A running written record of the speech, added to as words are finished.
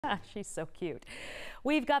She's so cute.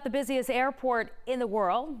 We've got the busiest airport in the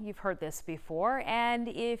world. You've heard this before. And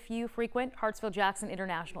if you frequent Hartsfield-Jackson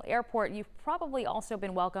International Airport, you've probably also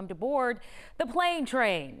been welcomed aboard the plane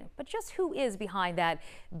train. But just who is behind that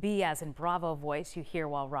B as in Bravo voice you hear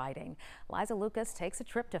while riding? Liza Lucas takes a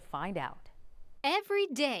trip to find out. Every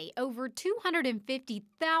day, over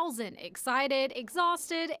 250,000 excited,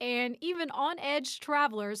 exhausted, and even on-edge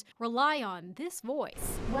travelers rely on this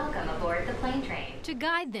voice. Welcome aboard the plane train. To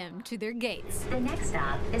guide them to their gates. The next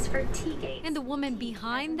stop is for T-Gates. And the woman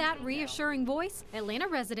behind that reassuring voice, Atlanta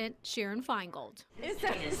resident Sharon Feingold.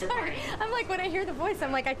 Sorry. I'm like, when I hear the voice,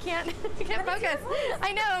 I'm like, I can't focus.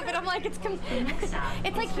 I know, but I'm like, it's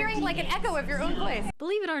like hearing like an echo of your own voice.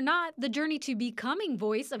 Believe it or not, the journey to becoming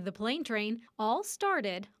voice of the plane train all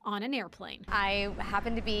started on an airplane. I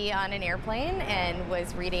happened to be on an airplane and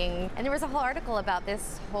was reading, and there was a whole article about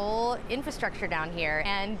this whole infrastructure down here,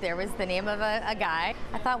 and there was the name of a guy.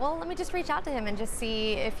 I thought, well, let me just reach out to him and just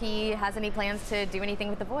see if he has any plans to do anything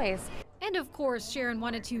with the voice. And of course, Sharon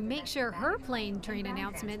wanted to make sure her plane train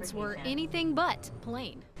announcements were anything but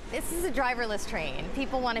plain. This is a driverless train.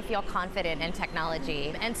 People want to feel confident in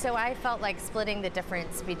technology. And so I felt like splitting the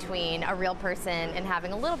difference between a real person and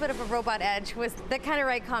having a little bit of a robot edge was the kind of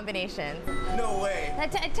right combination. No way.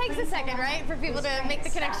 It takes a second, right, for people to make the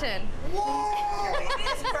connection. Whoa! It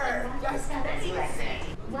is perfect.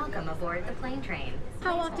 Welcome aboard the plane train.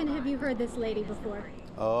 How often have you heard this lady before?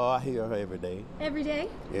 Oh, I hear her every day. Every day?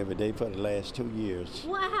 Every day for the last 2 years.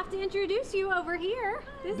 Well, I have to introduce you over here.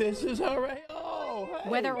 This is her right. Oh, hey,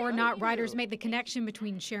 Whether or not riders made the connection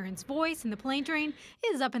between Sharon's voice and the plane train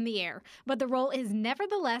is up in the air, but the role is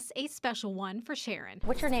nevertheless a special one for Sharon.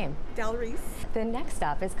 What's your name? Del Reese. The next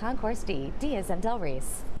stop is Concourse D. D is in Del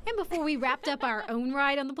Reese. And before we wrapped up our own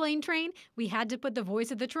ride on the plane train, we had to put the voice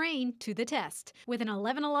of the train to the test with an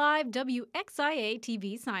 11 Alive WXIA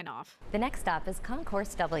TV sign-off. The next stop is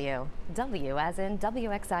Concourse W. W as in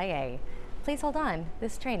WXIA. Please hold on.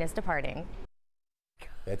 This train is departing.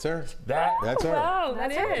 That's her. That's her. Wow,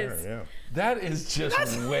 that is. Her, yeah. That is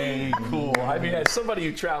just way cool. I mean, as somebody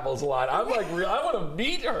who travels a lot, I'm like, I want to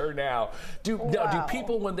meet her now. Do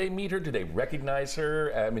people, when they meet her, do they recognize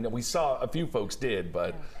her? I mean, we saw a few folks did,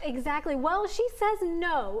 but. Exactly. Well, she says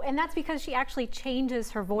no, and that's because she actually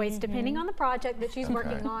changes her voice depending on the project that she's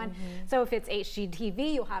working on. So if it's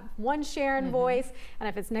HGTV, you'll have one Sharon voice, and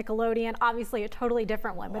if it's Nickelodeon, obviously a totally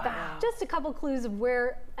different one. But just a couple clues of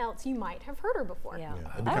where else you might have heard her before. Yeah.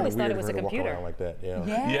 I always thought it was a computer. Like that.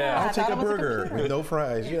 Yeah. I'll take a burger with no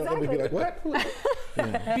fries. Exactly. You know, they'd be like,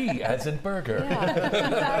 what? B as in burger. Yeah,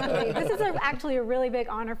 exactly. This is actually a really big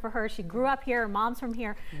honor for her. She grew up here, her mom's from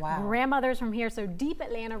here, grandmother's from here, so deep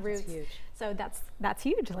Atlanta roots. That's huge. So that's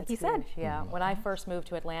huge, like you said. Yeah, when I first moved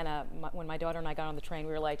to Atlanta, when my daughter and I got on the train,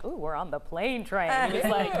 we were like, ooh, we're on the plane train. It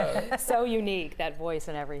was like so unique, that voice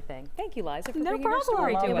and everything. Thank you, Liza, for bringing your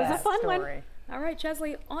story to us. It was a fun one. All right,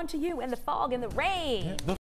 Chesley, on to you in the fog and the rain.